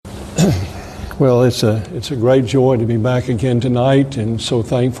Well, it's a great joy to be back again tonight, and so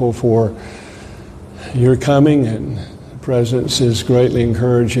thankful for your coming, and the presence is greatly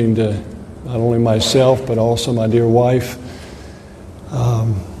encouraging to not only myself but also my dear wife.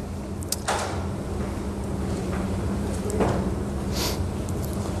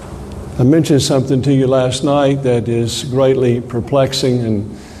 I mentioned something to you last night that is greatly perplexing,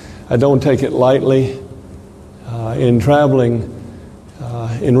 and I don't take it lightly. In traveling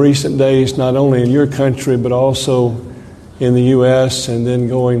in recent days, not only in your country, but also in the U.S., and then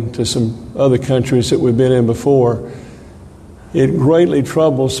going to some other countries that we've been in before, it greatly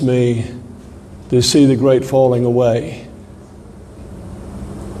troubles me to see the great falling away.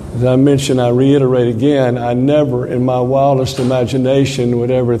 As I mentioned, I reiterate again, I never in my wildest imagination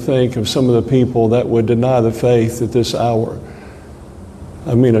would ever think of some of the people that would deny the faith at this hour.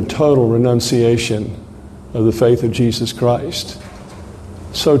 I mean, a total renunciation of the faith of Jesus Christ.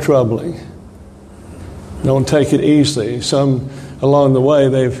 So troubling. Don't take it easily. Some along the way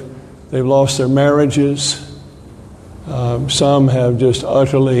they've lost their marriages. Some have just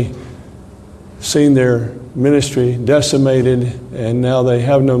utterly seen their ministry decimated, and now they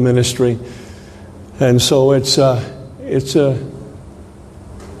have no ministry. And so it's a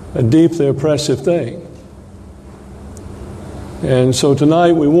deeply oppressive thing. And so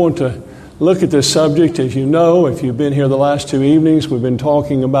tonight we want to look at this subject. As you know, if you've been here the last two evenings, we've been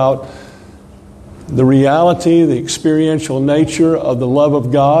talking about the reality, the experiential nature of the love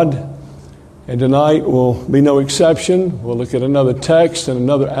of God. And tonight will be no exception. We'll look at another text and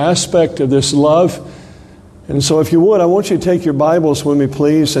another aspect of this love. And so if you would, I want you to take your Bibles with me,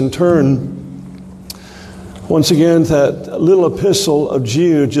 please, and turn once again to that little epistle of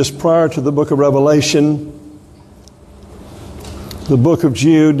Jude just prior to the book of Revelation. The book of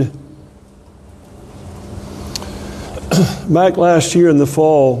Jude. Back last year in the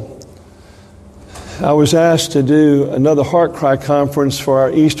fall, I was asked to do another Heart Cry conference for our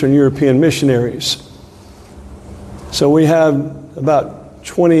Eastern European missionaries. So we have about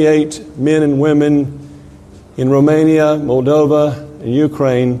 28 men and women in Romania, Moldova, and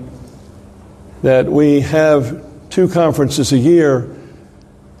Ukraine that we have two conferences a year.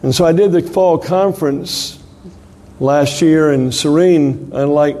 And so I did the fall conference last year, and Serene,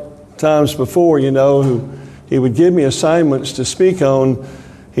 unlike times before, he would give me assignments to speak on.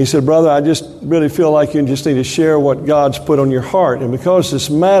 He said, "Brother, I just really feel like you just need to share what God's put on your heart." And because this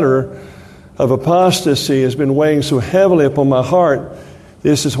matter of apostasy has been weighing so heavily upon my heart,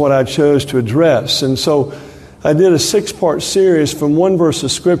 this is what I chose to address. And so I did a 6-part series from one verse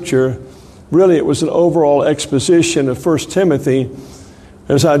of Scripture. Really, it was an overall exposition of 1 Timothy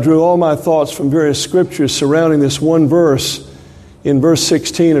as I drew all my thoughts from various Scriptures surrounding this one verse in verse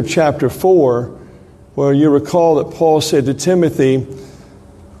 16 of chapter 4, where you recall that Paul said to Timothy,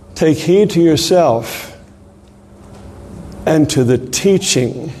 "Take heed to yourself and to the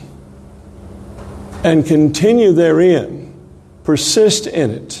teaching, and continue therein, persist in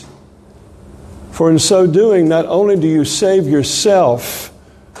it. For in so doing, not only do you save yourself,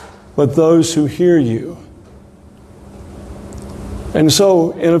 but those who hear you." And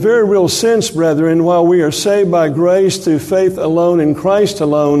so, in a very real sense, brethren, while we are saved by grace through faith alone in Christ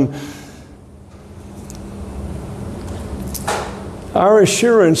alone, our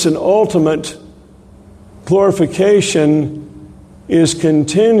assurance and ultimate glorification is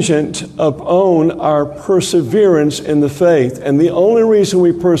contingent upon our perseverance in the faith. And the only reason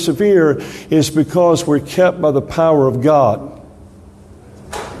we persevere is because we're kept by the power of God.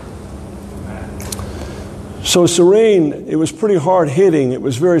 So Serene, it was pretty hard-hitting. It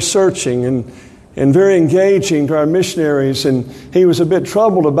was very searching and very engaging to our missionaries. And he was a bit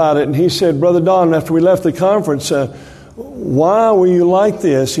troubled about it. And he said, "Brother Don, after we left the conference, why were you like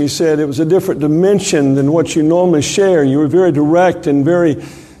this?" He said, "It was a different dimension than what you normally share. You were very direct and very,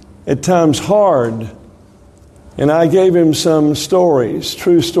 at times, hard." And I gave him some stories,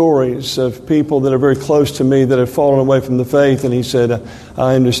 true stories of people that are very close to me that have fallen away from the faith. And he said,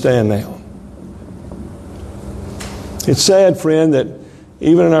 "I understand now." It's sad, friend, that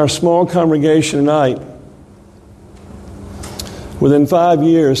even in our small congregation tonight, within 5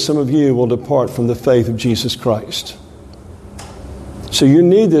 years, some of you will depart from the faith of Jesus Christ. So you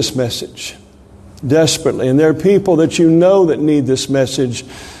need this message desperately. And there are people that you know that need this message,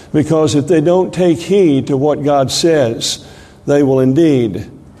 because if they don't take heed to what God says, they will indeed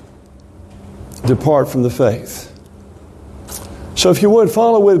depart from the faith. So if you would,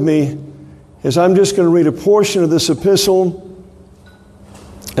 follow with me as I'm just going to read a portion of this epistle.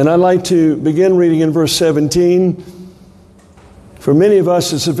 And I'd like to begin reading in verse 17. For many of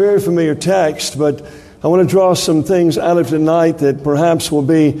us, it's a very familiar text, but I want to draw some things out of tonight that perhaps will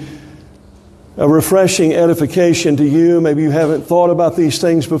be a refreshing edification to you. Maybe you haven't thought about these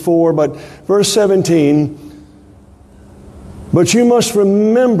things before, but verse 17, but you must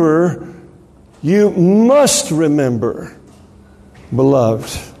remember,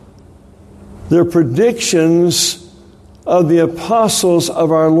 beloved, the predictions of the apostles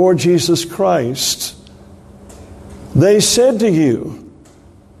of our Lord Jesus Christ. They said to you,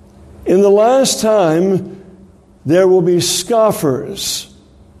 in the last time there will be scoffers,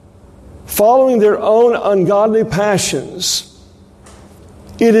 following their own ungodly passions.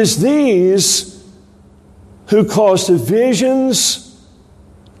 It is these who cause divisions.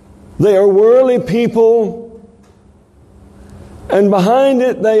 They are worldly people, and behind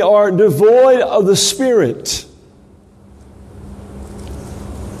it they are devoid of the Spirit.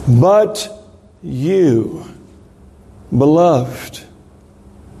 But you, beloved,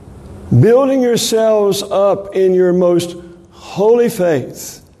 building yourselves up in your most holy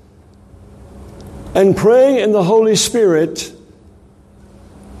faith and praying in the Holy Spirit,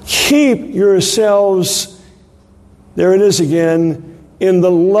 keep yourselves, there it is again, in the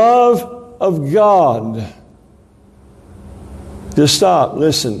love of God. Just stop,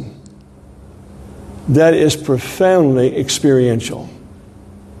 listen. That is profoundly experiential.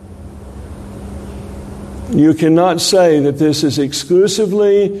 You cannot say that this is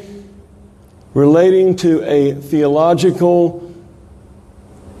exclusively relating to a theological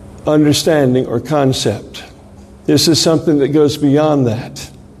understanding or concept. This is something that goes beyond that.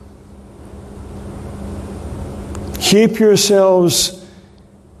 Keep yourselves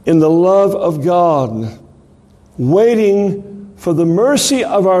in the love of God, waiting for the mercy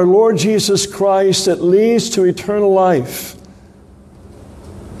of our Lord Jesus Christ that leads to eternal life.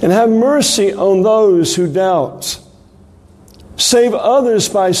 And have mercy on those who doubt. Save others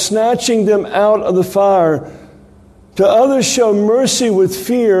by snatching them out of the fire. To others show mercy with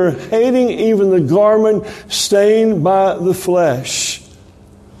fear, hating even the garment stained by the flesh.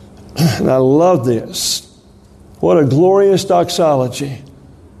 And I love this. What a glorious doxology.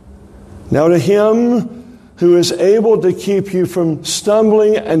 Now to Him who is able to keep you from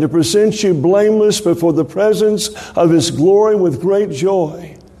stumbling and to present you blameless before the presence of His glory with great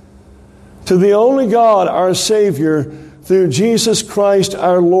joy. To the only God, our Savior, through Jesus Christ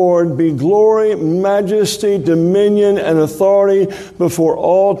our Lord, be glory, majesty, dominion, and authority before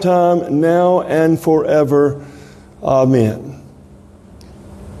all time, now and forever. Amen.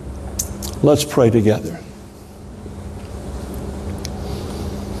 Let's pray together.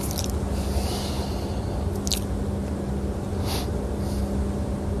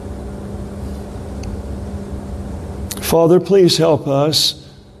 Father, please help us.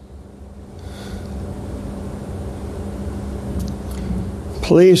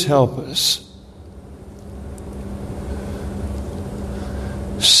 Please help us.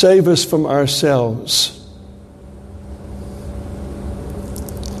 Save us from ourselves.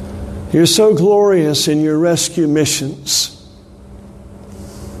 You're so glorious in your rescue missions.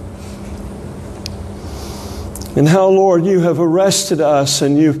 And how, Lord, you have arrested us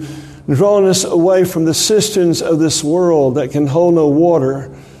and you've drawn us away from the cisterns of this world that can hold no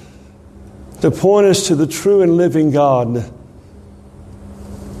water to point us to the true and living God.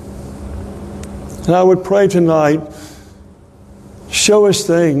 And I would pray tonight, show us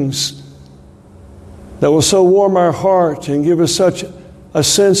things that will so warm our heart and give us such a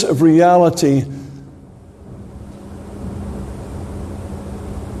sense of reality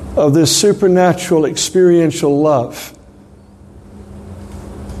of this supernatural experiential love.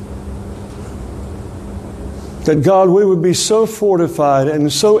 That God, we would be so fortified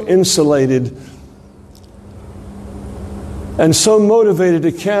and so insulated and so motivated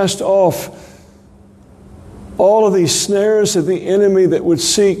to cast off all of these snares of the enemy that would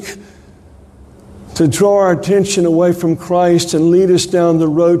seek to draw our attention away from Christ and lead us down the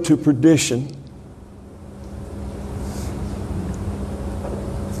road to perdition.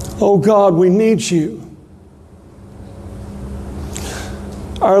 Oh God, we need you.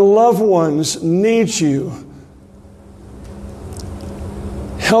 Our loved ones need you.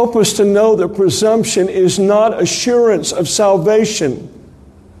 Help us to know that presumption is not assurance of salvation.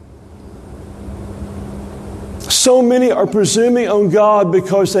 So many are presuming on God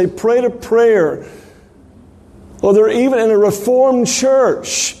because they prayed a prayer, or they're even in a Reformed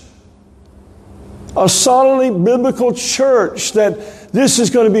church, a solidly biblical church, that this is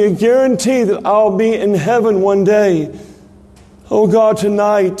going to be a guarantee that I'll be in heaven one day. Oh God,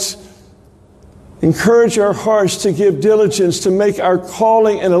 tonight, encourage our hearts to give diligence to make our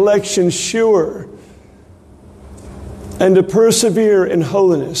calling and election sure and to persevere in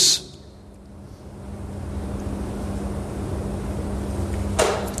holiness.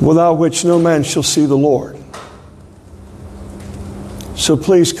 without which no man shall see the Lord. So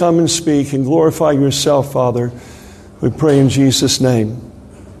please come and speak and glorify yourself, Father. We pray in Jesus' name.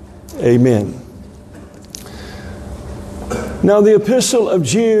 Amen. Now, the Epistle of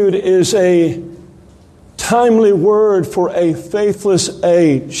Jude is a timely word for a faithless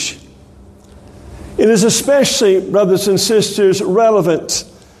age. It is especially, brothers and sisters, relevant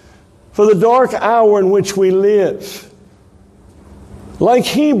for the dark hour in which we live. Like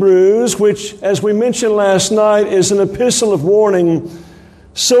Hebrews, which, as we mentioned last night, is an epistle of warning,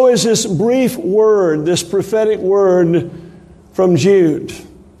 so is this brief word, this prophetic word from Jude.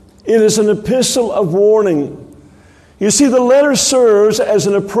 It is an epistle of warning. You see, the letter serves as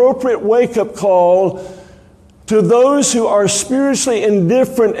an appropriate wake-up call to those who are spiritually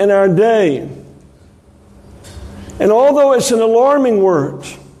indifferent in our day. And although it's an alarming word,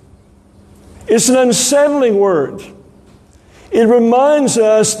 it's an unsettling word, it reminds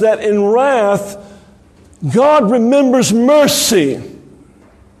us that in wrath, God remembers mercy.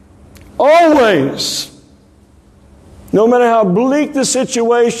 Always. No matter how bleak the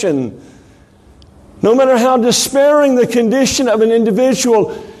situation, no matter how despairing the condition of an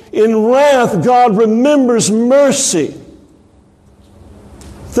individual, in wrath, God remembers mercy.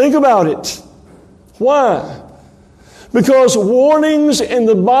 Think about it. Why? Because warnings in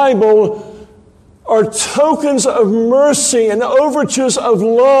the Bible are tokens of mercy and overtures of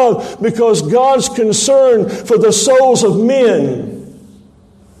love because God's concern for the souls of men.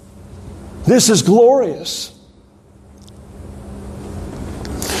 This is glorious.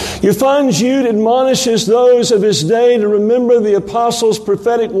 You find Jude admonishes those of his day to remember the apostles'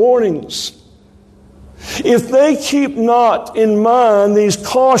 prophetic warnings. If they keep not in mind these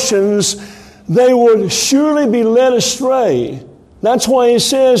cautions, they would surely be led astray. That's why he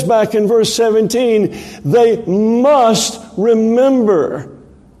says back in verse 17, they must remember.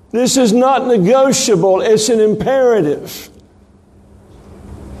 This is not negotiable, it's an imperative.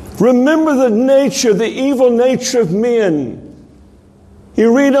 Remember the nature, the evil nature of men.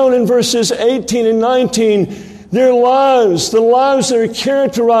 You read on in verses 18 and 19, their lives, the lives that are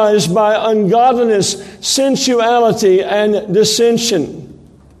characterized by ungodliness, sensuality, and dissension.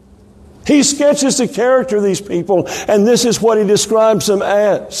 He sketches the character of these people, and this is what he describes them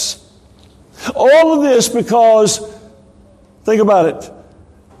as. All of this because, think about it,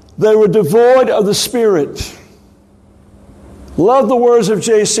 they were devoid of the Spirit. Love the words of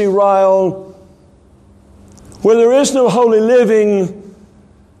J.C. Ryle. Where there is no holy living,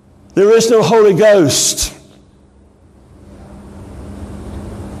 there is no Holy Ghost.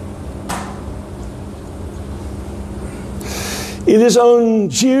 It is on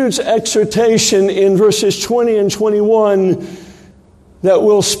Jude's exhortation in verses 20 and 21 that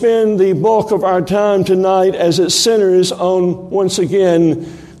we'll spend the bulk of our time tonight as it centers on, once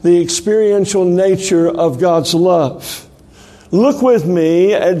again, the experiential nature of God's love. Look with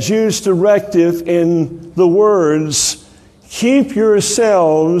me at Jude's directive in the words, keep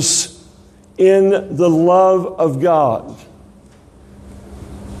yourselves in the love of God.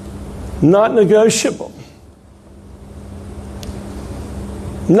 Not negotiable.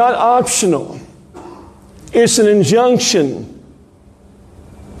 Not optional. It's an injunction.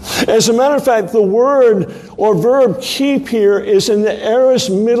 As a matter of fact, the word or verb keep here is in the aorist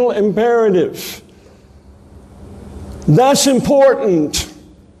middle imperative. That's important.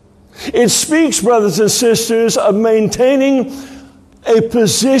 It speaks, brothers and sisters, of maintaining a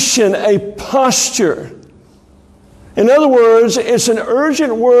position, a posture. In other words, it's an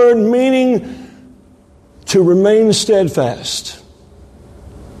urgent word meaning to remain steadfast.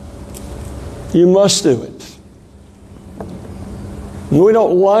 You must do it. We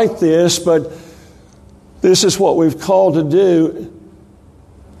don't like this, but this is what we've called to do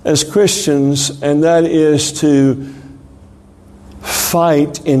as Christians, and that is to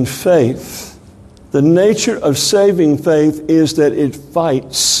fight in faith. The nature of saving faith is that it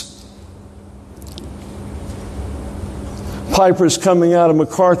fights. Piper's coming out of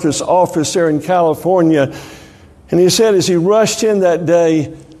MacArthur's office there in California, and he said as he rushed in that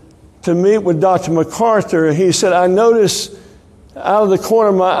day to meet with Dr. MacArthur, he said, I noticed out of the corner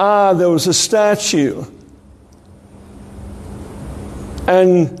of my eye there was a statue.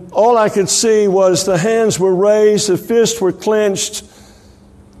 And all I could see was the hands were raised, the fists were clenched.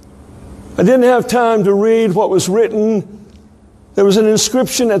 I didn't have time to read what was written. There was an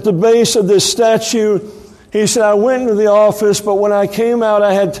inscription at the base of this statue. He said, I went into the office, but when I came out,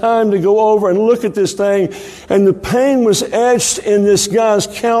 I had time to go over and look at this thing, and the pain was etched in this guy's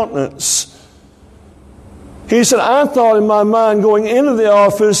countenance. He said, I thought in my mind going into the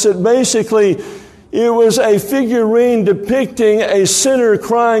office that basically It was a figurine depicting a sinner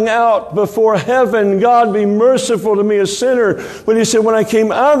crying out before heaven, God, be merciful to me, a sinner. But he said, when I came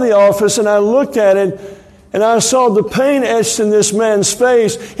out of the office and I looked at it, and I saw the pain etched in this man's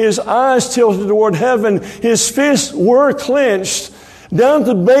face, his eyes tilted toward heaven, his fists were clenched. Down at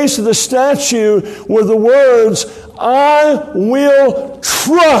the base of the statue were the words, I will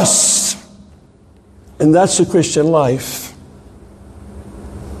trust. And that's the Christian life.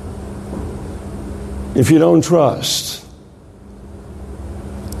 If you don't trust,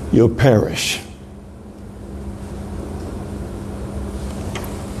 you'll perish.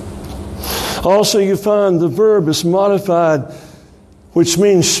 Also, you find the verb is modified, which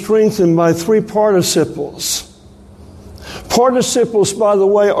means strengthened, by three participles. Participles, by the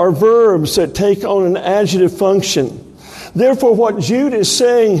way, are verbs that take on an adjective function. Therefore, what Jude is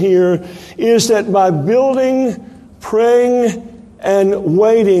saying here is that by building, praying, and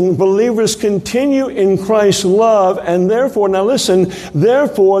waiting, believers continue in Christ's love, and therefore, now listen,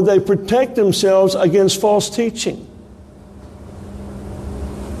 therefore they protect themselves against false teaching.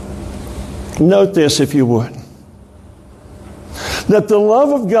 Note this, if you would, that the love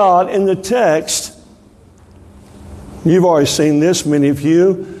of God in the text, you've already seen this, many of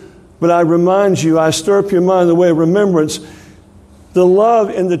you, but I remind you, I stir up your mind the way of remembrance. The love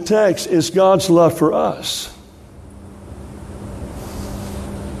in the text is God's love for us.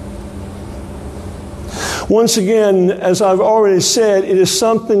 Once again, as I've already said, it is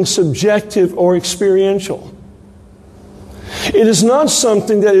something subjective or experiential. It is not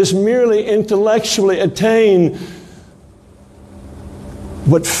something that is merely intellectually attained,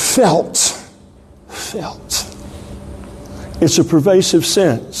 but felt. It's a pervasive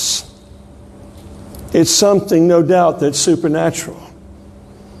sense. It's something, no doubt, that's supernatural.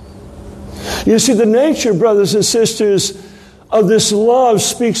 You see, the nature, brothers and sisters, of this love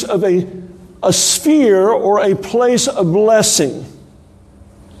speaks of a sphere or a place of blessing.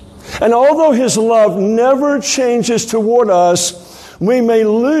 And although His love never changes toward us, we may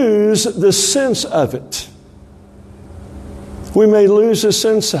lose the sense of it. We may lose the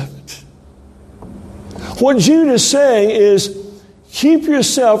sense of it. What Jude is saying is, keep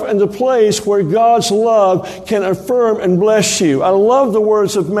yourself in the place where God's love can affirm and bless you. I love the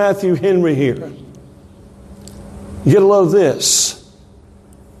words of Matthew Henry here. Get a load of this.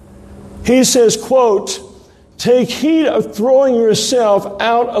 He says, quote, take heed of throwing yourself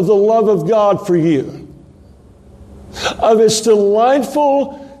out of the love of God for you, of its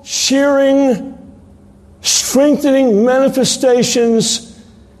delightful, cheering, strengthening manifestations.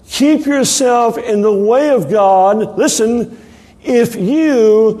 Keep yourself in the way of God, listen, if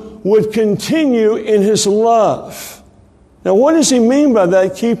you would continue in His love. Now, what does he mean by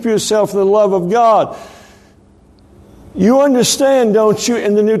that? Keep yourself in the love of God. You understand, don't you,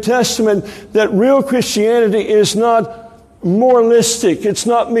 in the New Testament, that real Christianity is not moralistic. It's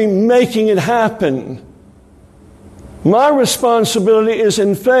not me making it happen. My responsibility is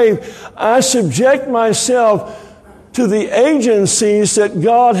in faith. I subject myself to the agencies that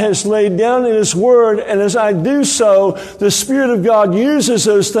God has laid down in His Word, and as I do so, the Spirit of God uses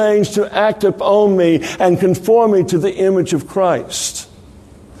those things to act upon me and conform me to the image of Christ,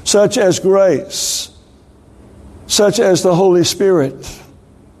 such as grace, such as the Holy Spirit,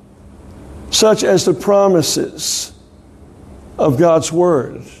 such as the promises of God's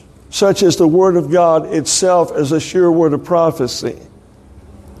Word, such as the Word of God itself as a sure word of prophecy.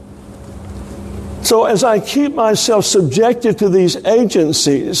 So as I keep myself subjected to these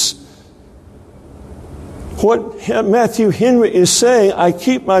agencies, what Matthew Henry is saying, I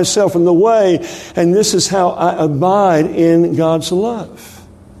keep myself in the way, and this is how I abide in God's love.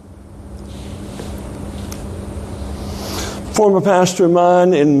 Former pastor of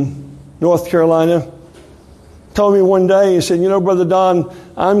mine in North Carolina told me one day, he said, you know, Brother Don,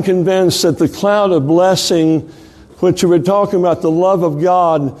 I'm convinced that the cloud of blessing, which you were talking about, the love of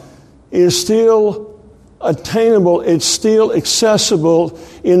God, is still attainable, it's still accessible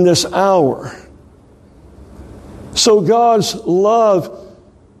in this hour. So God's love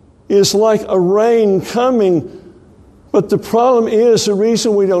is like a rain coming, but the problem is the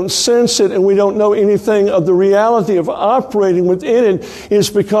reason we don't sense it and we don't know anything of the reality of operating within it is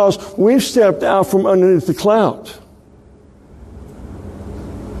because we've stepped out from underneath the cloud.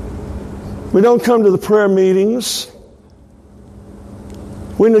 We don't come to the prayer meetings.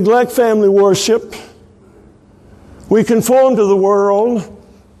 We neglect family worship. We conform to the world.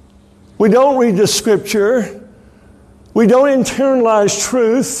 We don't read the Scripture. We don't internalize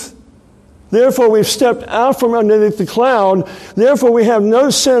truth. Therefore, we've stepped out from underneath the cloud. Therefore, we have no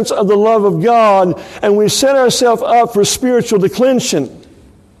sense of the love of God, and we set ourselves up for spiritual declension.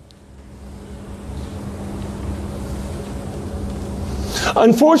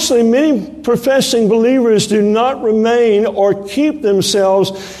 Unfortunately, many professing believers do not remain or keep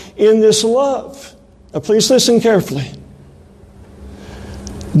themselves in this love. Now, please listen carefully.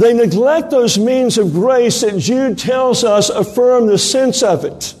 They neglect those means of grace that Jude tells us affirm the sense of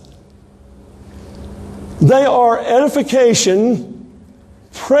it. They are edification,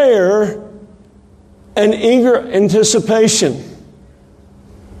 prayer, and eager anticipation.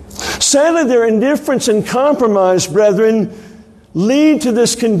 Sadly, their indifference and compromise, brethren, lead to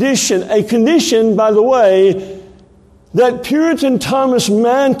this condition, a condition, by the way, that Puritan Thomas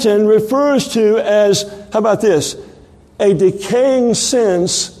Manton refers to as, how about this, a decaying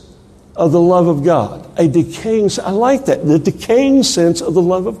sense of the love of God. A decaying, I like that, the decaying sense of the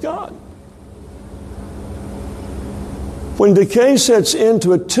love of God. When decay sets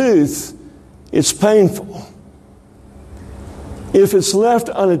into a tooth, it's painful. If it's left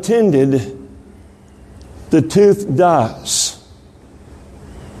unattended, the tooth dies.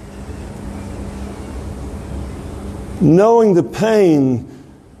 Knowing the pain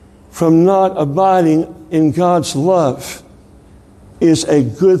from not abiding in God's love is a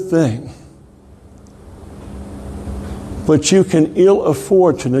good thing. But you can ill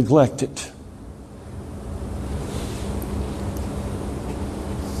afford to neglect it.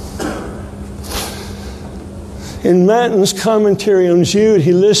 In Manton's commentary on Jude,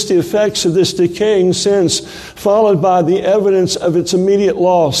 he lists the effects of this decaying sense, followed by the evidence of its immediate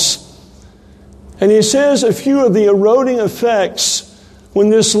loss. And he says a few of the eroding effects when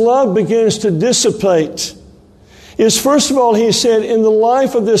this love begins to dissipate is, first of all, he said, in the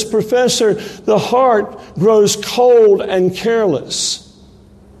life of this professor, the heart grows cold and careless.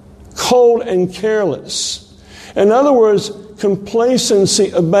 Cold and careless. In other words,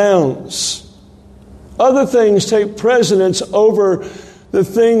 complacency abounds. Other things take precedence over the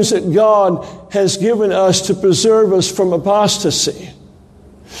things that God has given us to preserve us from apostasy.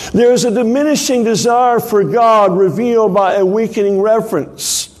 There is a diminishing desire for God revealed by a weakening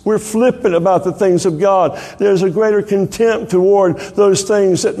reverence. We're flippant about the things of God. There's a greater contempt toward those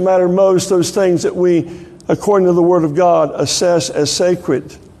things that matter most, those things that we, according to the Word of God, assess as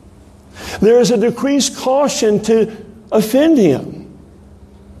sacred. There is a decreased caution to offend Him.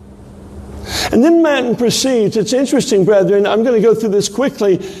 And then Manton proceeds, it's interesting, brethren, I'm going to go through this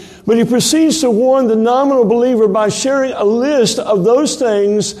quickly, but he proceeds to warn the nominal believer by sharing a list of those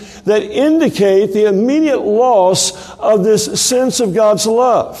things that indicate the immediate loss of this sense of God's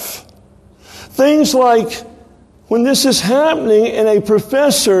love. Things like when this is happening in a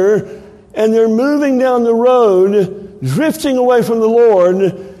professor and they're moving down the road, drifting away from the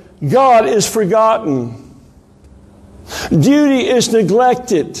Lord, God is forgotten. Duty is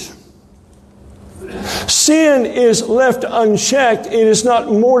neglected. Sin is left unchecked. It is not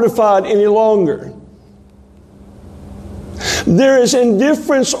mortified any longer. There is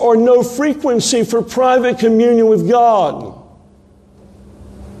indifference or no frequency for private communion with God.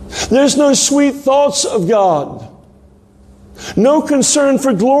 There's no sweet thoughts of God. No concern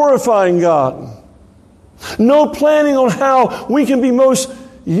for glorifying God. No planning on how we can be most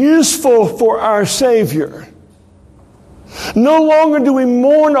useful for our Savior. No longer do we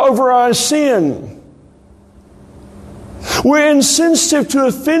mourn over our sin. We're insensitive to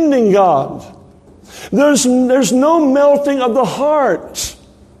offending God. There's no melting of the heart.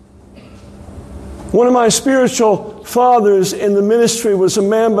 One of my spiritual fathers in the ministry was a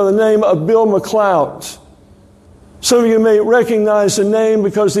man by the name of Bill McLeod. Some of you may recognize the name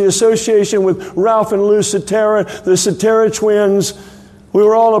because of the association with Ralph and Lou Cetera, the Cetera twins. We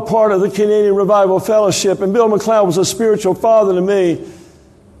were all a part of the Canadian Revival Fellowship, and Bill McLeod was a spiritual father to me.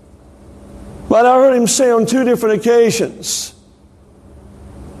 But I heard him say on 2 different occasions,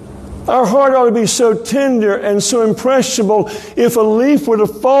 our heart ought to be so tender and so impressionable, if a leaf were to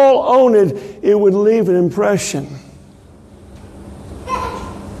fall on it, it would leave an impression.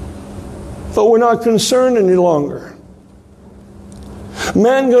 But we're not concerned any longer.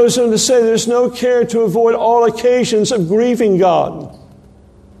 Man goes on to say there's no care to avoid all occasions of grieving God.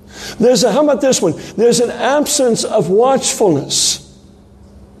 How about this one? There's an absence of watchfulness.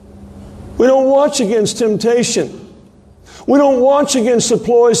 We don't watch against temptation. We don't watch against the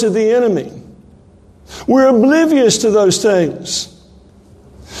ploys of the enemy. We're oblivious to those things.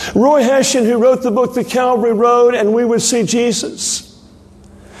 Roy Hession, who wrote the book The Calvary Road and We Would See Jesus,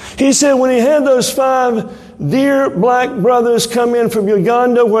 he said when he had those 5 dear black brothers come in from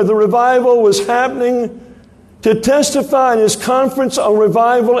Uganda where the revival was happening to testify in his conference on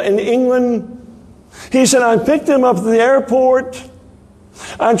revival in England, he said, I picked them up at the airport.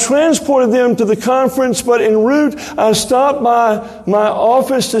 I transported them to the conference, but en route, I stopped by my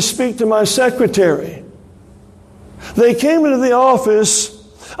office to speak to my secretary. They came into the office.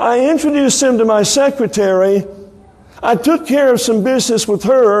 I introduced them to my secretary. I took care of some business with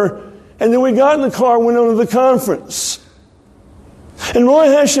her, and then we got in the car and went on to the conference. And Roy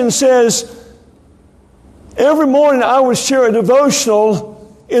Hession says, every morning I would share a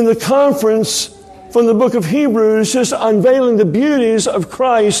devotional in the conference from the book of Hebrews, just unveiling the beauties of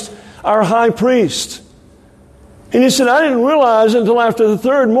Christ, our high priest. And he said, I didn't realize until after the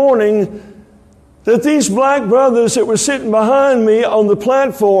third morning that these black brothers that were sitting behind me on the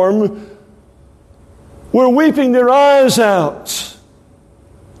platform were weeping their eyes out.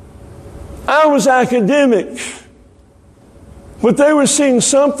 I was academic, but they were seeing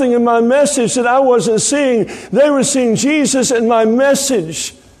something in my message that I wasn't seeing. They were seeing Jesus in my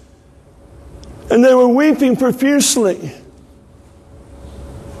message, and they were weeping profusely.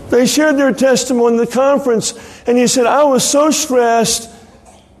 They shared their testimony in the conference, and he said, I was so stressed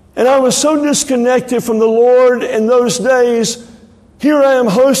and I was so disconnected from the Lord in those days. Here I am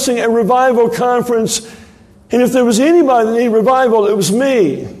hosting a revival conference, and if there was anybody that needed revival, it was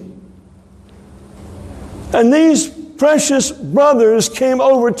me. And these precious brothers came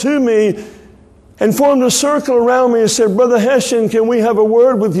over to me and formed a circle around me and said, Brother Hession, can we have a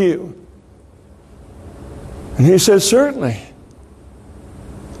word with you? And he said, certainly.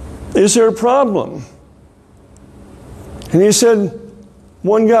 Is there a problem? And he said,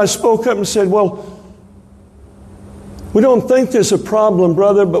 one guy spoke up and said, well, we don't think there's a problem,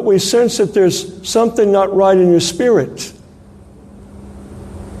 brother, but we sense that there's something not right in your spirit.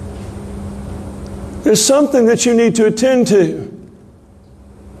 There's something that you need to attend to,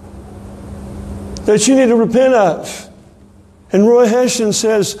 that you need to repent of. And Roy Hession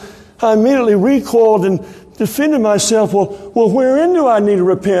says, I immediately recoiled and defended myself. Well, wherein do I need to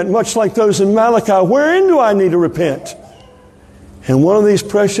repent? Much like those in Malachi, wherein do I need to repent? And one of these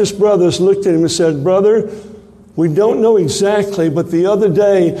precious brothers looked at him and said, brother, we don't know exactly, but the other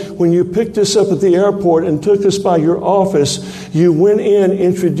day when you picked us up at the airport and took us by your office, you went in,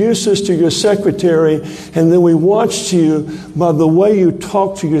 introduced us to your secretary, and then we watched you. By the way you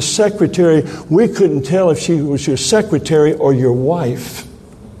talked to your secretary, we couldn't tell if she was your secretary or your wife.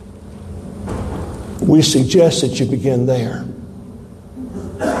 We suggest that you begin there.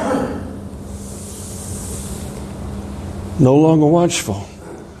 No longer watchful.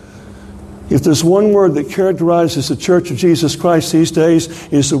 If there's one word that characterizes the Church of Jesus Christ these days,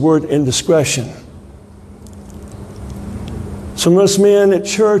 is the word indiscretion. Some of us men at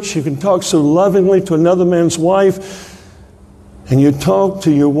church, you can talk so lovingly to another man's wife, and you talk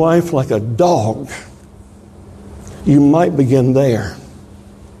to your wife like a dog. You might begin there.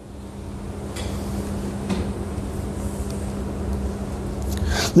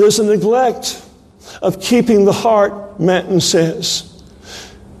 There's a neglect of keeping the heart, Manton says.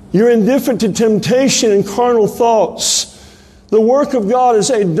 You're indifferent to temptation and carnal thoughts. The work of God is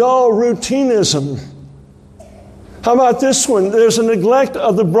a dull routinism. How about this one? There's a neglect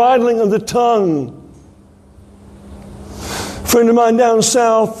of the bridling of the tongue. A friend of mine down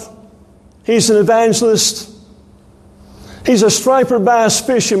south, he's an evangelist. He's a striper bass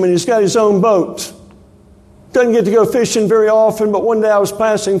fisherman. He's got his own boat. Doesn't get to go fishing very often, but one day I was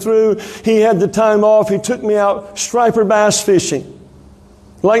passing through. He had the time off. He took me out striper bass fishing.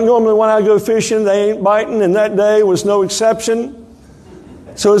 Like normally when I go fishing, they ain't biting, and that day was no exception.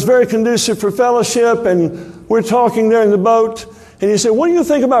 So it was very conducive for fellowship, and we're talking there in the boat, and he said, what do you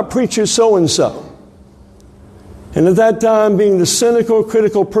think about preacher so-and-so? And at that time, being the cynical,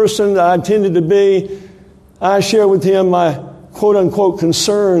 critical person that I tended to be, I shared with him my quote-unquote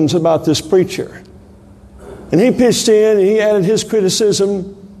concerns about this preacher. And he pitched in, and he added his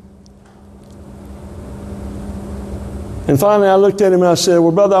criticism. And finally I looked at him and I said,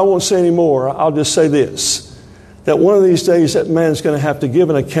 well, brother, I won't say any more. I'll just say this, that one of these days that man's going to have to give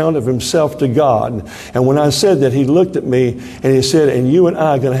an account of himself to God. And when I said that, he looked at me and he said, and you and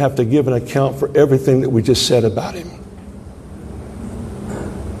I are going to have to give an account for everything that we just said about him.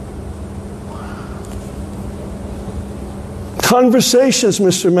 Conversations,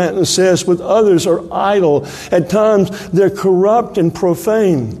 Mr. Manton says, with others are idle. At times, they're corrupt and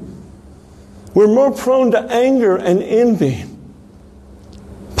profane. We're more prone to anger and envy.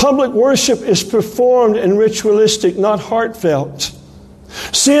 Public worship is performed and ritualistic, not heartfelt.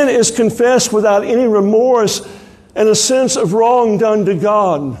 Sin is confessed without any remorse and a sense of wrong done to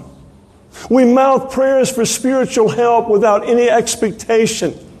God. We mouth prayers for spiritual help without any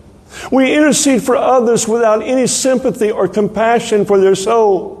expectation. We intercede for others without any sympathy or compassion for their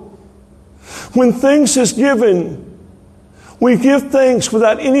soul. When thanks is given, we give thanks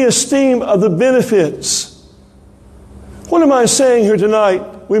without any esteem of the benefits. What am I saying here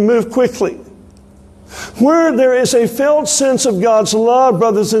tonight? We move quickly. Where there is a felt sense of God's love,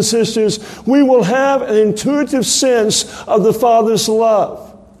 brothers and sisters, we will have an intuitive sense of the Father's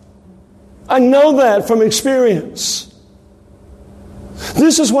love. I know that from experience.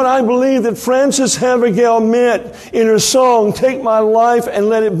 This is what I believe that Frances Havergal meant in her song, "Take My Life and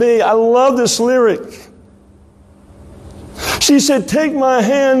Let It Be." I love this lyric. She said, "Take my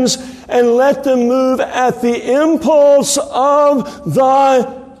hands and let them move at the impulse of thy,"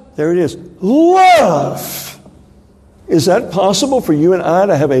 there it is, "love." Is that possible for you and I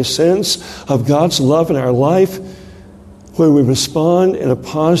to have a sense of God's love in our life where we respond in a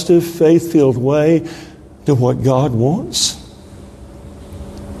positive, faith-filled way to what God wants?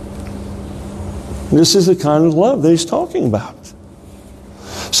 This is the kind of love that he's talking about.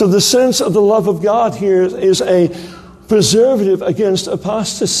 So the sense of the love of God here is a preservative against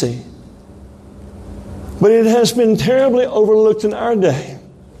apostasy. But it has been terribly overlooked in our day.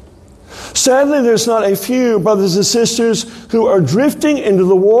 Sadly, there's not a few brothers and sisters who are drifting into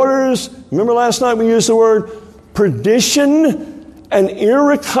the waters. Remember last night we used the word perdition and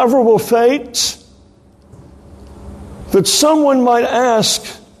irrecoverable fate? But someone might ask,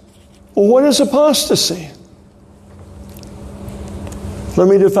 well, what is apostasy? Let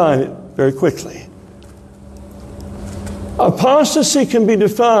me define it very quickly. Apostasy can be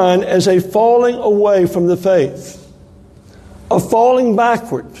defined as a falling away from the faith, a falling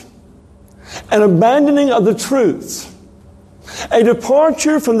backward, an abandoning of the truth, a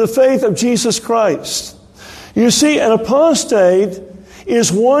departure from the faith of Jesus Christ. You see, an apostate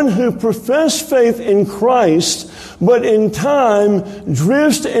is one who professed faith in Christ, but in time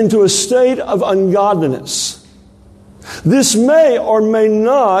drifts into a state of ungodliness. This may or may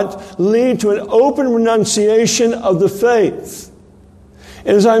not lead to an open renunciation of the faith.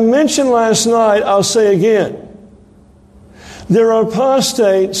 As I mentioned last night, I'll say again, there are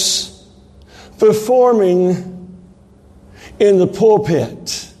apostates performing in the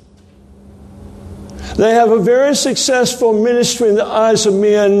pulpit. They have a very successful ministry in the eyes of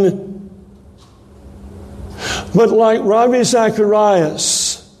men, but like Ravi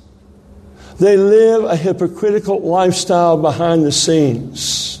Zacharias, they live a hypocritical lifestyle behind the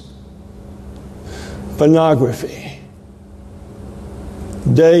scenes. Pornography.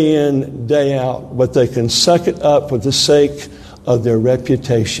 Day in, day out, but they can suck it up for the sake of their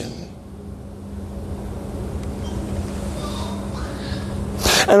reputation.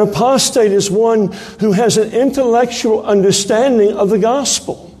 An apostate is one who has an intellectual understanding of the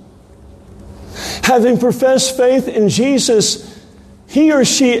gospel. Having professed faith in Jesus, he or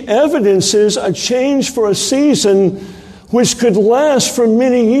she evidences a change for a season which could last for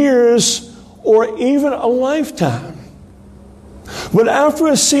many years or even a lifetime. But after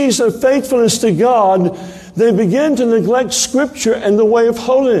a season of faithfulness to God, they begin to neglect Scripture and the way of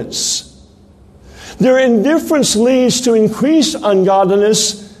holiness. Their indifference leads to increased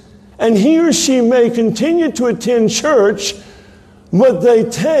ungodliness, and he or she may continue to attend church, but they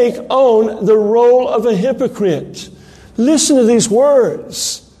take on the role of a hypocrite. Listen to these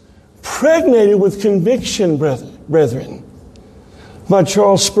words, pregnated with conviction, brethren, by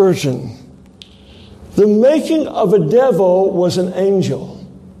Charles Spurgeon. The making of a devil was an angel.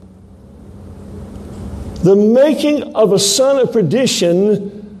 The making of a son of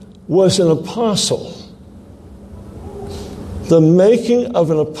perdition was an apostle. The making of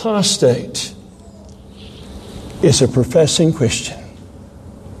an apostate is a professing Christian.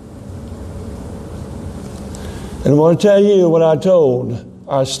 And I want to tell you what I told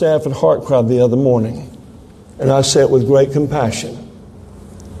our staff at Heart Cry the other morning, and I said it with great compassion.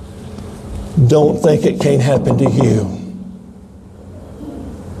 Don't think it can't happen to you.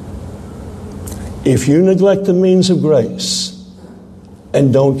 If you neglect the means of grace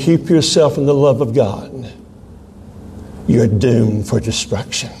and don't keep yourself in the love of God, you're doomed for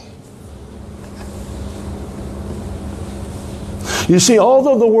destruction. You see,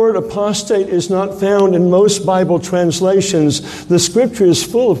 although the word apostate is not found in most Bible translations, the Scripture is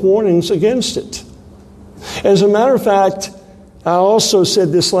full of warnings against it. As a matter of fact, I also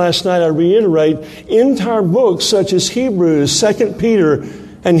said this last night, I reiterate, entire books such as Hebrews, 2 Peter,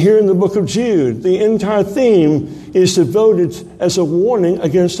 and here in the book of Jude, the entire theme is devoted as a warning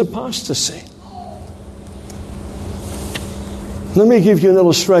against apostasy. Let me give you an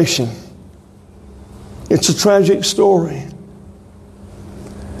illustration. It's a tragic story.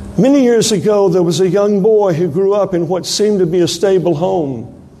 Many years ago, there was a young boy who grew up in what seemed to be a stable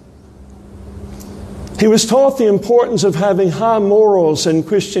home. He was taught the importance of having high morals and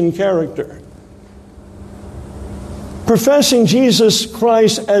Christian character. Professing Jesus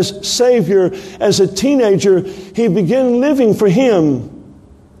Christ as Savior, as a teenager, he began living for Him.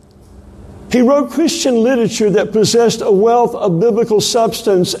 He wrote Christian literature that possessed a wealth of biblical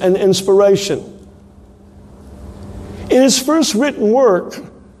substance and inspiration. In his first written work,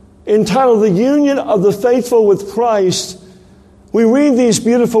 entitled The Union of the Faithful with Christ, we read these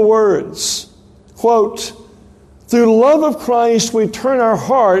beautiful words, quote, "Through the love of Christ we turn our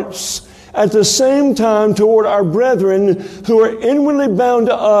hearts at the same time toward our brethren who are inwardly bound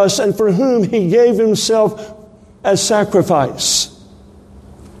to us and for whom he gave himself as sacrifice."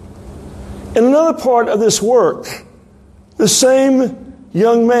 In another part of this work, the same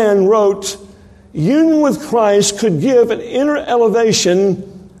young man wrote, "Union with Christ could give an inner elevation,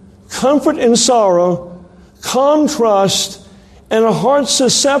 comfort in sorrow, calm trust, and a heart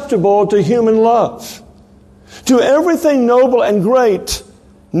susceptible to human love, to everything noble and great,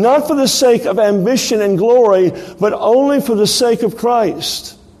 not for the sake of ambition and glory, but only for the sake of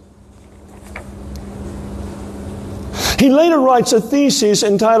Christ." He later writes a thesis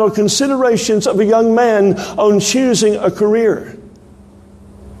entitled Considerations of a Young Man on Choosing a Career.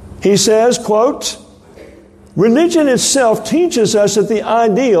 He says, quote, "Religion itself teaches us that the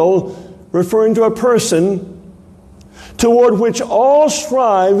ideal," referring to a person, "toward which all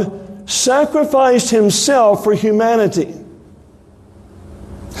strive, sacrificed himself for humanity.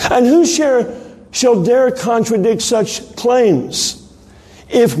 And who shall dare contradict such claims?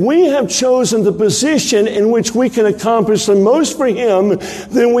 If we have chosen the position in which we can accomplish the most for him,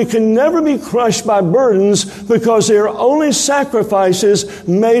 then we can never be crushed by burdens because they are only sacrifices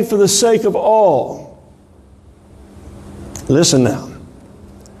made for the sake of all." Listen now.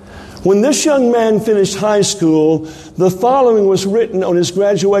 When this young man finished high school, the following was written on his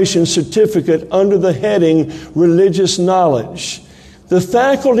graduation certificate under the heading Religious Knowledge. The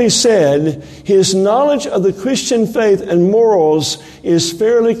faculty said his knowledge of the Christian faith and morals is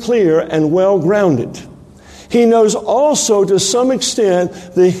fairly clear and well-grounded. He knows also to some extent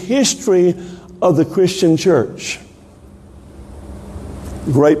the history of the Christian church.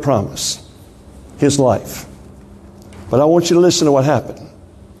 Great promise. His life. But I want you to listen to what happened.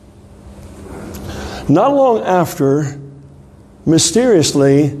 Not long after,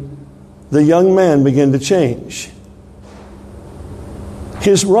 mysteriously, the young man began to change.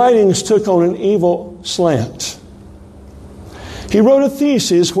 His writings took on an evil slant. He wrote a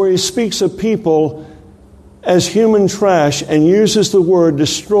thesis where he speaks of people as human trash and uses the word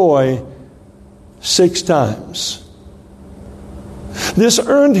destroy 6 times. This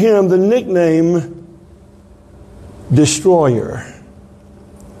earned him the nickname Destroyer.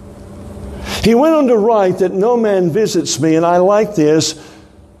 He went on to write that no man visits me, and I like this,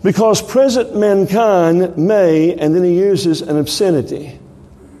 because present mankind may, and then he uses an obscenity.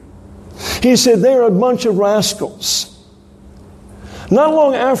 He said, "They are a bunch of rascals." Not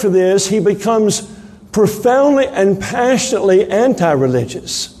long after this, he becomes profoundly and passionately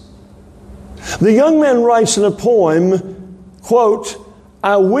anti-religious. The young man writes in a poem, quote,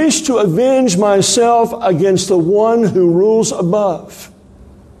 "I wish to avenge myself against the one who rules above."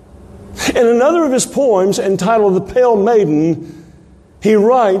 In another of his poems, entitled The Pale Maiden, he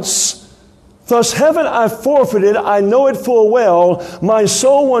writes, "Thus heaven I forfeited, I know it full well. My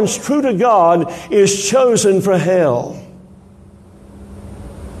soul once true to God is chosen for hell."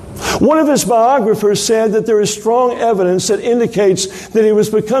 One of his biographers said that there is strong evidence that indicates that he was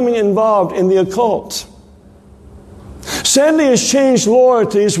becoming involved in the occult. Sadly, his changed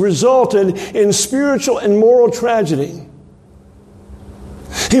loyalties resulted in spiritual and moral tragedy.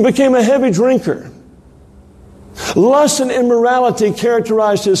 He became a heavy drinker. Lust and immorality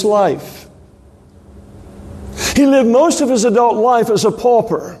characterized his life. He lived most of his adult life as a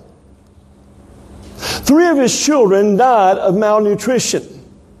pauper. 3 of his children died of malnutrition.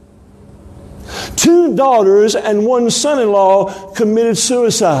 2 daughters and 1 son-in-law committed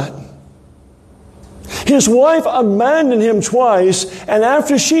suicide. His wife abandoned him twice, and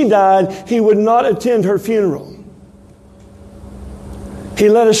after she died, he would not attend her funeral. He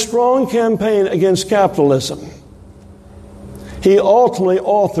led a strong campaign against capitalism. He ultimately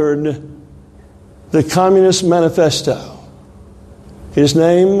authored the Communist Manifesto. His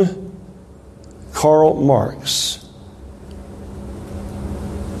name, Karl Marx.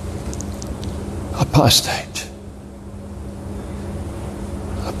 Apostate.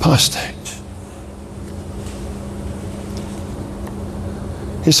 Apostate.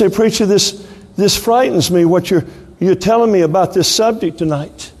 You say, "Preacher, this frightens me, what you're telling me about this subject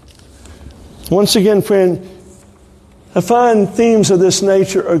tonight." Once again, friend, I find themes of this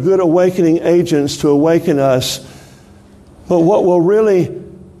nature are good awakening agents to awaken us. But what will really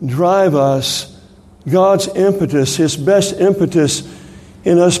drive us, God's impetus, His best impetus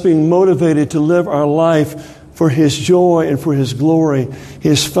in us being motivated to live our life for His joy and for His glory,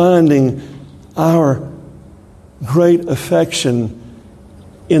 is finding our great affection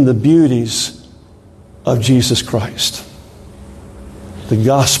in the beauties of Jesus Christ, the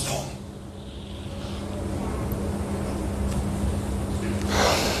gospel.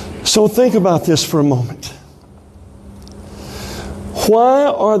 So think about this for a moment. Why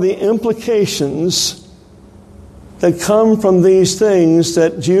are the implications that come from these things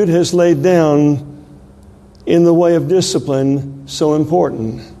that Jude has laid down in the way of discipline so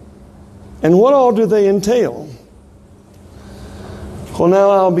important? And what all do they entail? Well,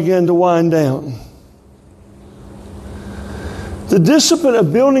 now I'll begin to wind down. The discipline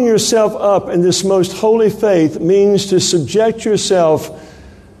of building yourself up in this most holy faith means to subject yourself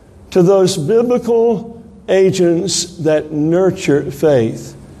to those biblical agents that nurture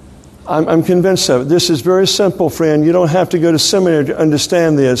faith. I'm convinced of it. This is very simple, friend. You don't have to go to seminary to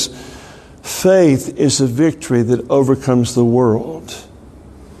understand this. Faith is a victory that overcomes the world.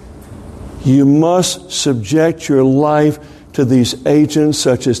 You must subject your life to these agents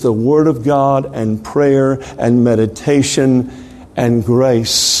such as the Word of God and prayer and meditation and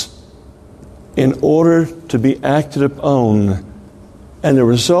grace in order to be acted upon. And the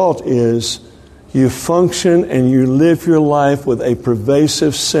result is you function and you live your life with a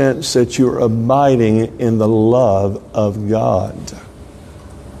pervasive sense that you're abiding in the love of God.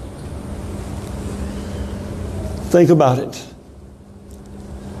 Think about it.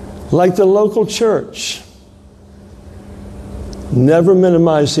 Like the local church, never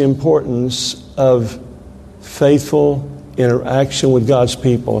minimize the importance of faithful interaction with God's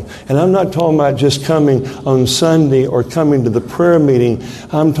people. And I'm not talking about just coming on Sunday or coming to the prayer meeting.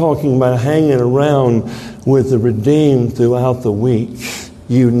 I'm talking about hanging around with the redeemed throughout the week.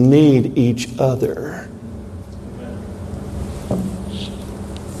 You need each other.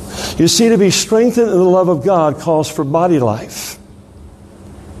 You see, to be strengthened in the love of God calls for body life.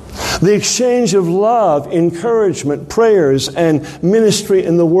 The exchange of love, encouragement, prayers, and ministry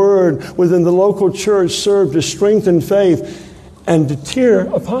in the Word within the local church serve to strengthen faith and deter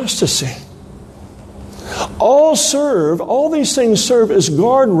apostasy. All these things serve as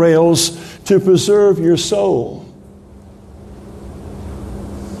guardrails to preserve your soul.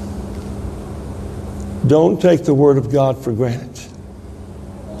 Don't take the Word of God for granted.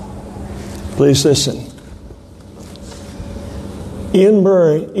 Please listen. Ian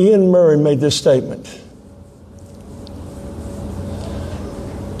Murray made this statement.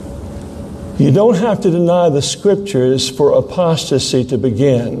 You don't have to deny the Scriptures for apostasy to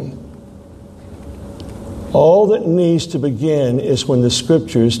begin. All that needs to begin is when the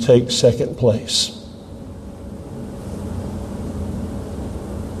Scriptures take second place.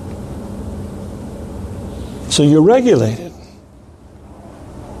 So you're regulated.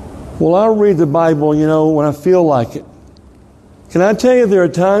 Well, I'll read the Bible, when I feel like it. Can I tell you, there are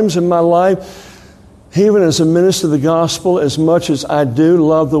times in my life, even as a minister of the gospel, as much as I do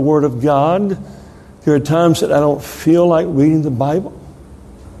love the Word of God, there are times that I don't feel like reading the Bible.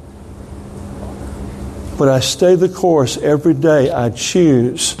 But I stay the course every day. I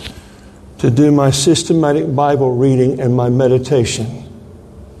choose to do my systematic Bible reading and my meditation.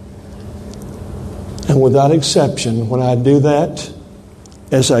 And without exception, when I do that,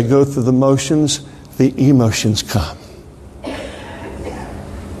 as I go through the motions, the emotions come.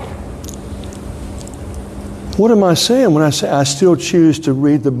 What am I saying when I say I still choose to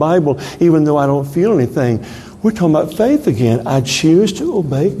read the Bible even though I don't feel anything? We're talking about faith again. I choose to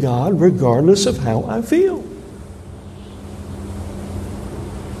obey God regardless of how I feel.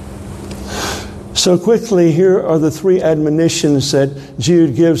 So quickly, here are the three admonitions that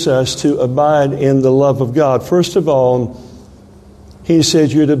Jude gives us to abide in the love of God. First of all, he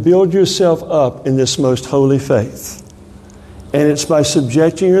said you're to build yourself up in this most holy faith. And it's by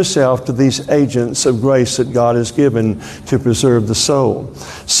subjecting yourself to these agents of grace that God has given to preserve the soul.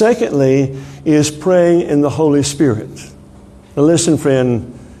 Secondly, is praying in the Holy Spirit. Now listen,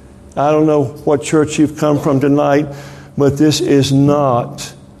 friend, I don't know what church you've come from tonight, but this is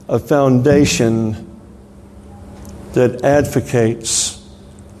not a foundation that advocates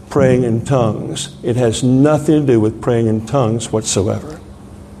praying in tongues. It has nothing to do with praying in tongues whatsoever.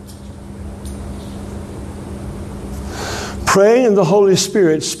 Praying in the Holy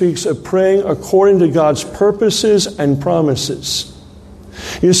Spirit speaks of praying according to God's purposes and promises.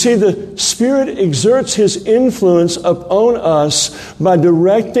 You see, the Spirit exerts His influence upon us by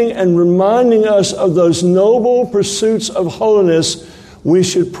directing and reminding us of those noble pursuits of holiness we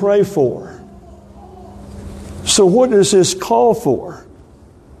should pray for. So what does this call for?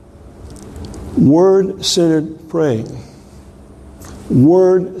 Word-centered praying.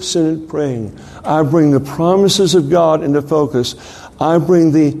 Word-centered praying. I bring the promises of God into focus. I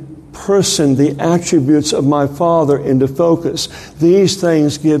bring the person, the attributes of my Father into focus. These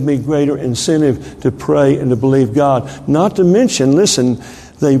things give me greater incentive to pray and to believe God. Not to mention, listen,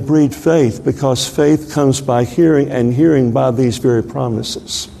 they breed faith, because faith comes by hearing, and hearing by these very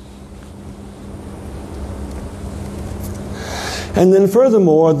promises. And then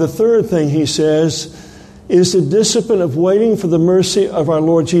furthermore, the third thing he says is the discipline of waiting for the mercy of our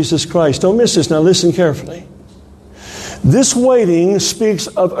Lord Jesus Christ. Don't miss this. Now listen carefully. This waiting speaks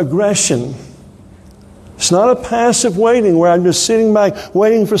of aggression. It's not a passive waiting where I'm just sitting back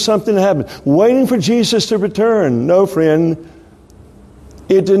waiting for something to happen, waiting for Jesus to return. No, friend.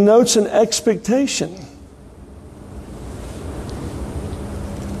 It denotes an expectation.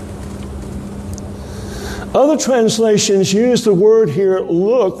 Other translations use the word here,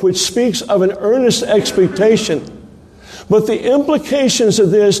 look, which speaks of an earnest expectation. But the implications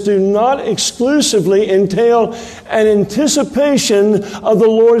of this do not exclusively entail an anticipation of the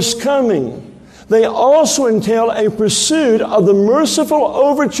Lord's coming. They also entail a pursuit of the merciful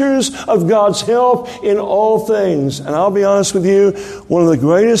overtures of God's help in all things. And I'll be honest with you, one of the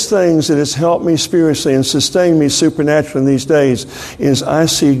greatest things that has helped me spiritually and sustained me supernaturally in these days is I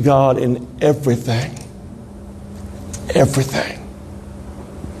see God in everything. Everything.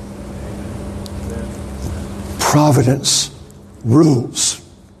 Providence rules.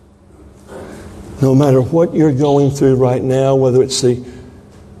 No matter what you're going through right now, whether it's the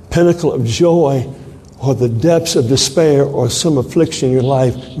pinnacle of joy or the depths of despair or some affliction in your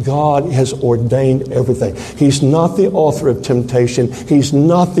life, God has ordained everything. He's not the author of temptation. He's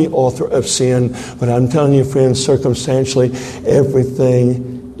not the author of sin. But I'm telling you, friends, circumstantially,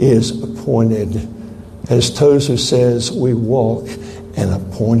 everything is appointed. As Tozer says, we walk an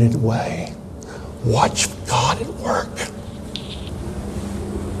appointed way. Watch God at work.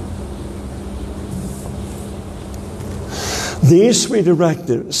 These three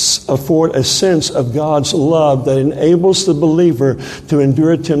directives afford a sense of God's love that enables the believer to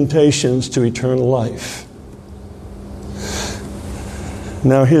endure temptations to eternal life.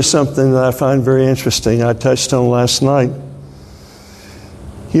 Now, here's something that I find very interesting. I touched on last night.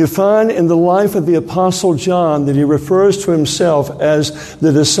 You find in the life of the Apostle John that he refers to himself as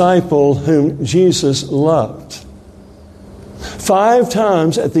the disciple whom Jesus loved. 5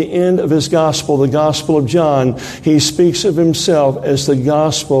 times at the end of his gospel, the Gospel of John, he speaks of himself as the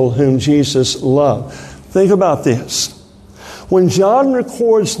gospel whom Jesus loved. Think about this. When John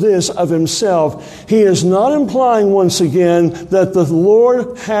records this of himself, he is not implying once again that the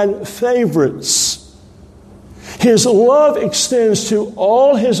Lord had favorites. His love extends to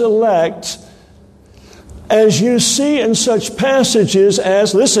all his elect, as you see in such passages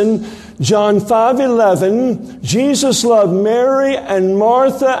as, listen, John 5:11, Jesus loved Mary and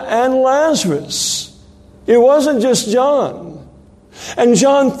Martha and Lazarus. It wasn't just John. And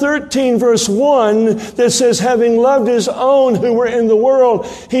John 13 verse 1 that says, having loved his own who were in the world,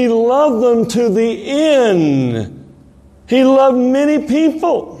 he loved them to the end. He loved many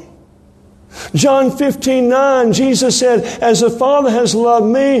people. John 15:9, Jesus said, as the Father has loved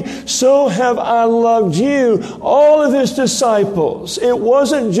me, so have I loved you. All of his disciples. It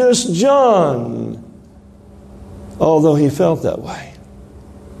wasn't just John, although he felt that way.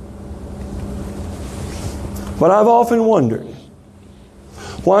 But I've often wondered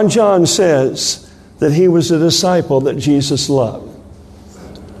why John says that he was a disciple that Jesus loved.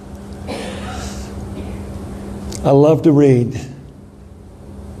 I love to read.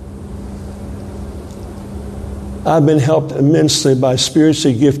 I've been helped immensely by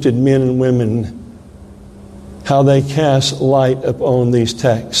spiritually gifted men and women, how they cast light upon these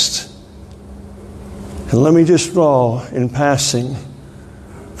texts. And let me just draw in passing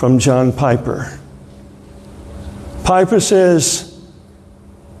from John Piper. Piper says,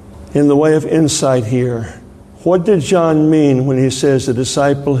 in the way of insight here, what did John mean when he says the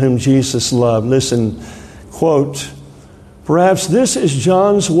disciple whom Jesus loved? Listen, quote, perhaps this is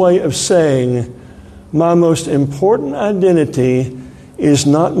John's way of saying, my most important identity is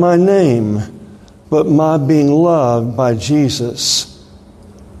not my name, but my being loved by Jesus,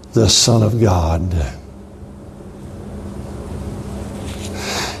 the Son of God.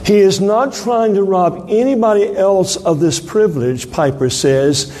 He is not trying to rob anybody else of this privilege, Piper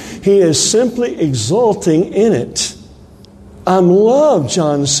says. He is simply exulting in it. I'm loved,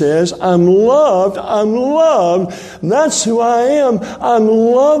 John says. I'm loved. I'm loved. That's who I am. I'm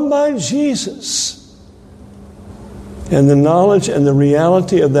loved by Jesus. And the knowledge and the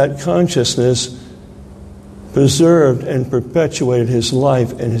reality of that consciousness preserved and perpetuated his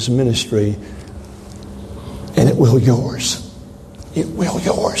life and his ministry. And it will yours. It will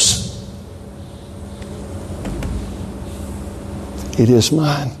yours. It is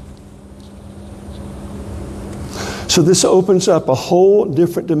mine. So this opens up a whole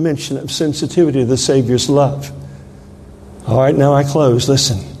different dimension of sensitivity to the Savior's love. All right, now I close.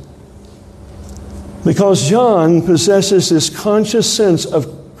 Listen. Because John possesses this conscious sense of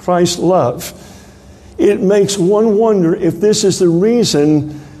Christ's love, it makes one wonder if this is the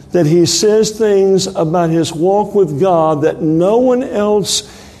reason that he says things about his walk with God that no one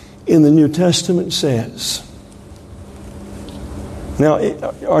else in the New Testament says. Now,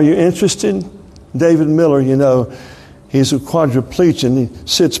 are you interested? David Miller, you know, he's a quadriplegic. He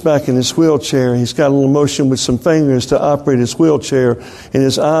sits back in his wheelchair. He's got a little motion with some fingers to operate his wheelchair, and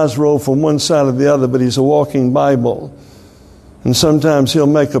his eyes roll from one side to the other, but he's a walking Bible. And sometimes he'll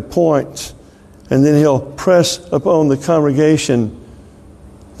make a point, and then he'll press upon the congregation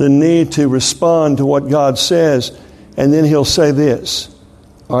the need to respond to what God says, and then he'll say this,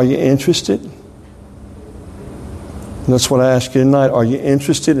 are you interested? And that's what I ask you tonight. Are you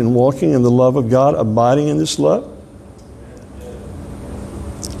interested in walking in the love of God, abiding in this love?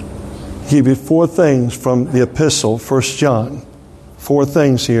 Give you 4 things from the epistle, 1 John. 4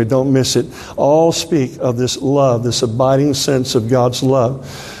 things here, don't miss it. All speak of this love, this abiding sense of God's love.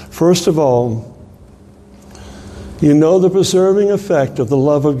 First of all, you know the preserving effect of the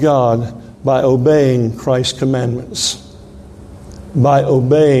love of God by obeying Christ's commandments. By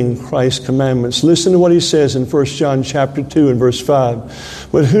obeying Christ's commandments. Listen to what he says in 1 John chapter 2 and verse 5.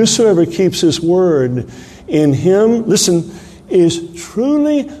 But whosoever keeps his word, in him, listen, is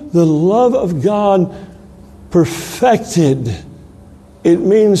truly the love of God perfected. It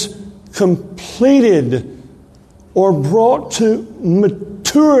means completed or brought to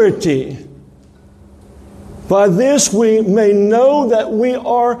maturity. By this we may know that we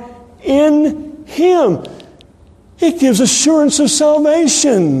are in him. It gives assurance of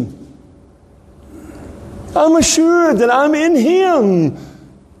salvation. I'm assured that I'm in him.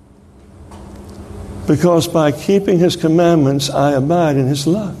 Because by keeping his commandments, I abide in his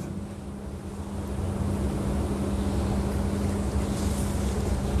love.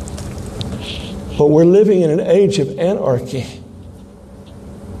 But we're living in an age of anarchy.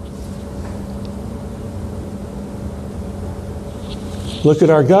 Look at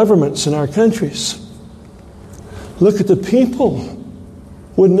our governments in our countries. Look at the people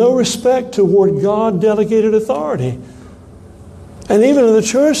with no respect toward God-delegated authority. And even in the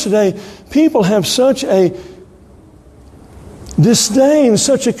church today, people have such a disdain,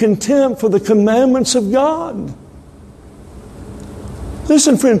 such a contempt for the commandments of God.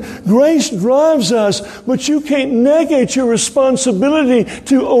 Listen, friend, grace drives us, but you can't negate your responsibility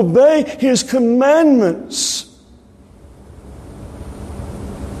to obey his commandments.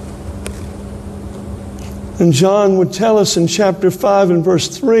 And John would tell us in chapter 5 and verse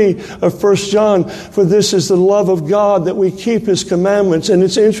 3 of 1 John, for this is the love of God, that we keep his commandments. And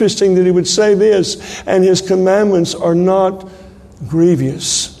it's interesting that he would say this, and his commandments are not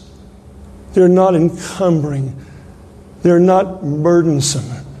grievous. They're not encumbering. They're not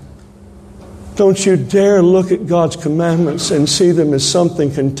burdensome. Don't you dare look at God's commandments and see them as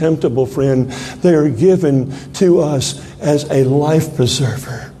something contemptible, friend. They are given to us as a life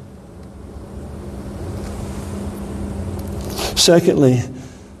preserver. Secondly,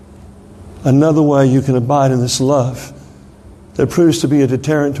 another way you can abide in this love that proves to be a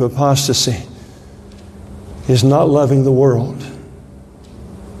deterrent to apostasy is not loving the world.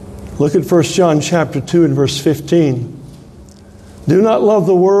 Look at 1 John chapter 2 and verse 15. Do not love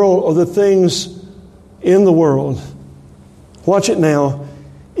the world or the things in the world. Watch it now.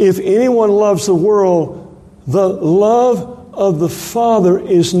 If anyone loves the world, the love of the Father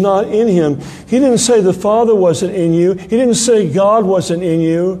is not in him. He didn't say the Father wasn't in you. He didn't say God wasn't in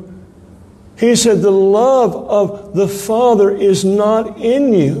you. He said the love of the Father is not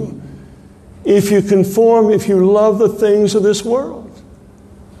in you if you conform, if you love the things of this world.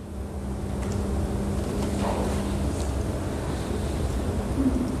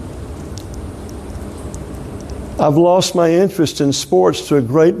 I've lost my interest in sports to a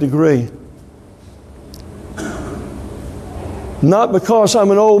great degree. Not because I'm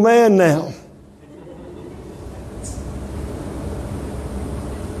an old man now.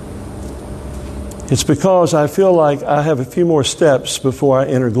 It's because I feel like I have a few more steps before I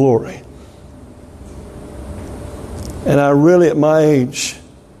enter glory. And I really, at my age,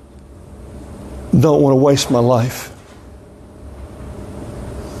 don't want to waste my life.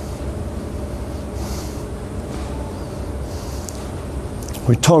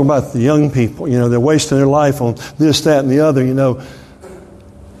 We talk about the young people, they're wasting their life on this, that, and the other,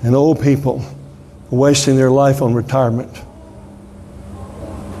 and old people are wasting their life on retirement.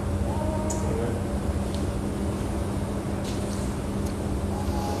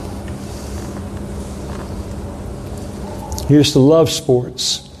 I used to love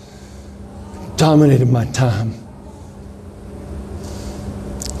sports. Dominated my time.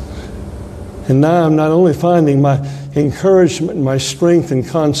 And now I'm not only finding my encouragement, my strength and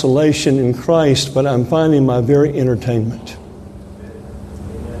consolation in Christ, but I'm finding my very entertainment.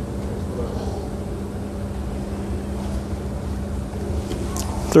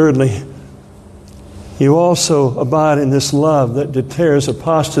 Thirdly, you also abide in this love that deters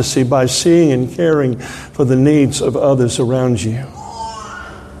apostasy by seeing and caring for the needs of others around you.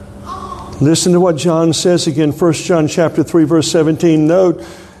 Listen to what John says again, 1 John chapter 3, verse 17. Note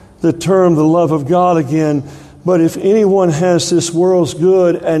the term, the love of God again. But if anyone has this world's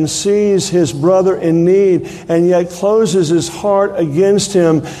good and sees his brother in need and yet closes his heart against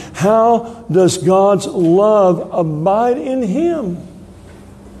him, how does God's love abide in him?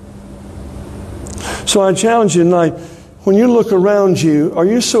 So I challenge you tonight, when you look around you, are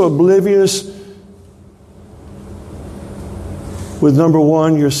you so oblivious with number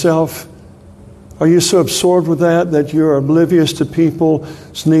one, yourself? Are you so absorbed with that you're oblivious to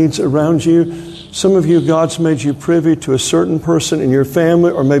people's needs around you? Some of you, God's made you privy to a certain person in your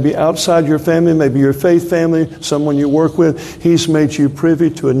family, or maybe outside your family, maybe your faith family, someone you work with. He's made you privy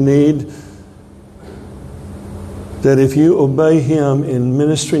to a need that if you obey Him in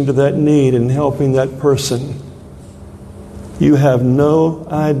ministering to that need and helping that person, you have no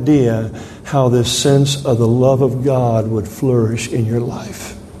idea how this sense of the love of God would flourish in your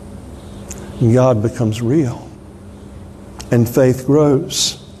life. And God becomes real, and faith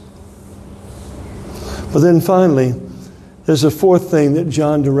grows. But then finally, there's a fourth thing that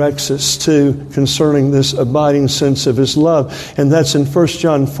John directs us to concerning this abiding sense of His love, and that's in 1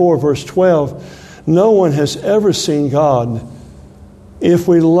 John 4, verse 12. No one has ever seen God. If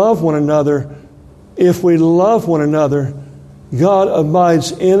we love one another, God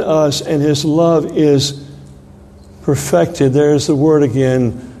abides in us, and His love is perfected. There's the word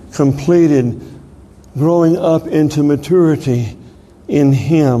again, completed, growing up into maturity in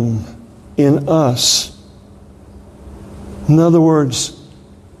Him, in us. In other words,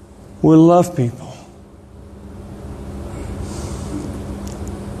 we love people.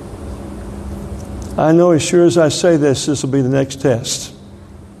 I know as sure as I say this will be the next test.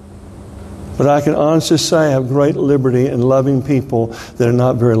 But I can honestly say I have great liberty in loving people that are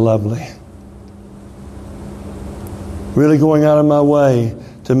not very lovely. Really going out of my way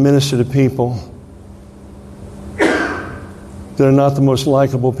to minister to people that are not the most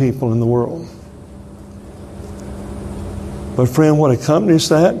likable people in the world. But friend, what accompanies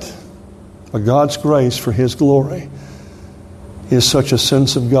that, by God's grace for His glory, is such a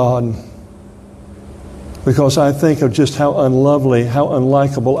sense of God. Because I think of just how unlovely, how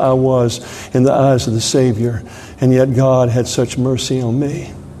unlikable I was in the eyes of the Savior, and yet God had such mercy on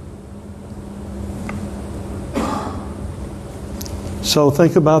me. So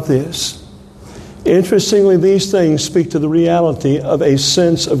think about this. Interestingly, these things speak to the reality of a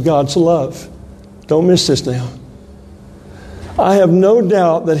sense of God's love. Don't miss this now. I have no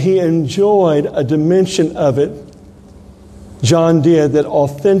doubt that he enjoyed a dimension of it, John did, that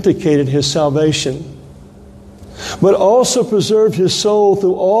authenticated his salvation, but also preserved his soul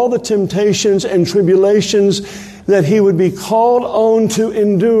through all the temptations and tribulations that he would be called on to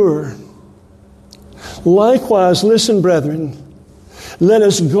endure. Likewise, listen, brethren, let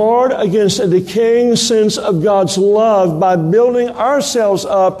us guard against a decaying sense of God's love by building ourselves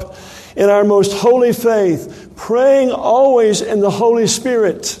up in our most holy faith, praying always in the Holy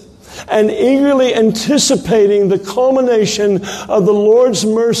Spirit, and eagerly anticipating the culmination of the Lord's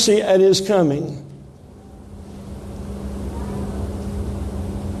mercy at His coming.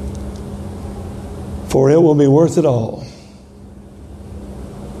 For it will be worth it all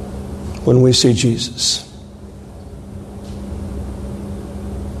when we see Jesus.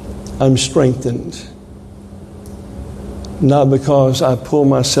 I'm strengthened, not because I pull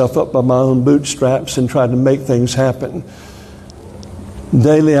myself up by my own bootstraps and try to make things happen.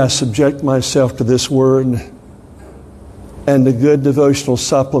 Daily I subject myself to this Word and the good devotional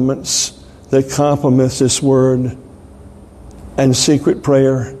supplements that complement this Word, and secret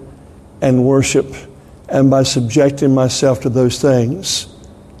prayer and worship. And by subjecting myself to those things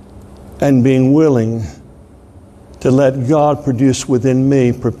and being willing to let God produce within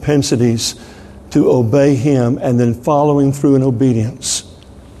me propensities to obey Him and then following through in obedience,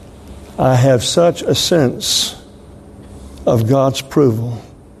 I have such a sense of God's approval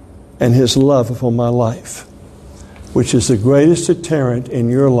and His love upon my life, which is the greatest deterrent in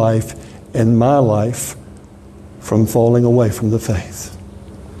your life and my life from falling away from the faith.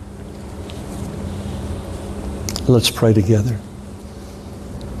 Let's pray together.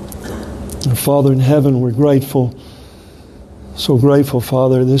 Father in heaven, we're grateful So grateful,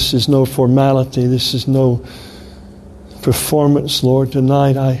 Father. This is no formality. This is no performance, Lord.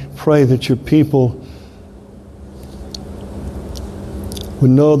 Tonight I pray that your people would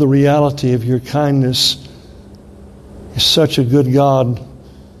know the reality of your kindness. You're such a good God,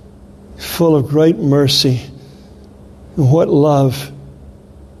 full of great mercy. And what love.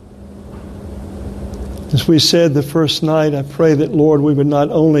 As we said the first night, I pray that, Lord, we would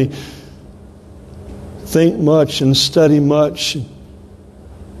not only think much and study much,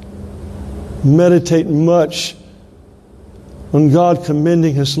 meditate much on God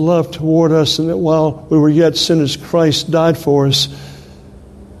commending His love toward us, and that while we were yet sinners, Christ died for us.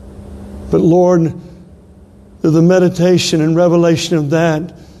 But Lord, through the meditation and revelation of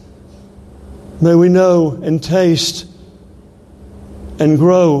that, may we know and taste and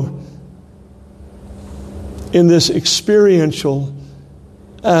grow in this experiential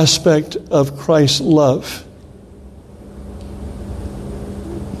aspect of Christ's love.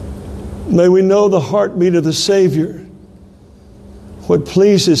 May we know the heartbeat of the Savior, what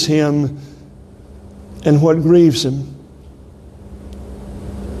pleases Him and what grieves Him.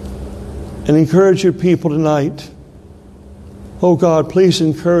 And encourage your people tonight. Oh God, please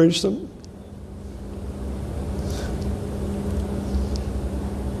encourage them.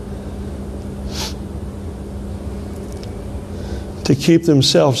 To keep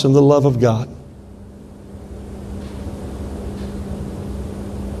themselves in the love of God.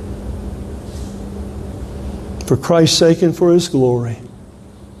 For Christ's sake and for His glory.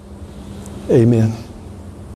 Amen.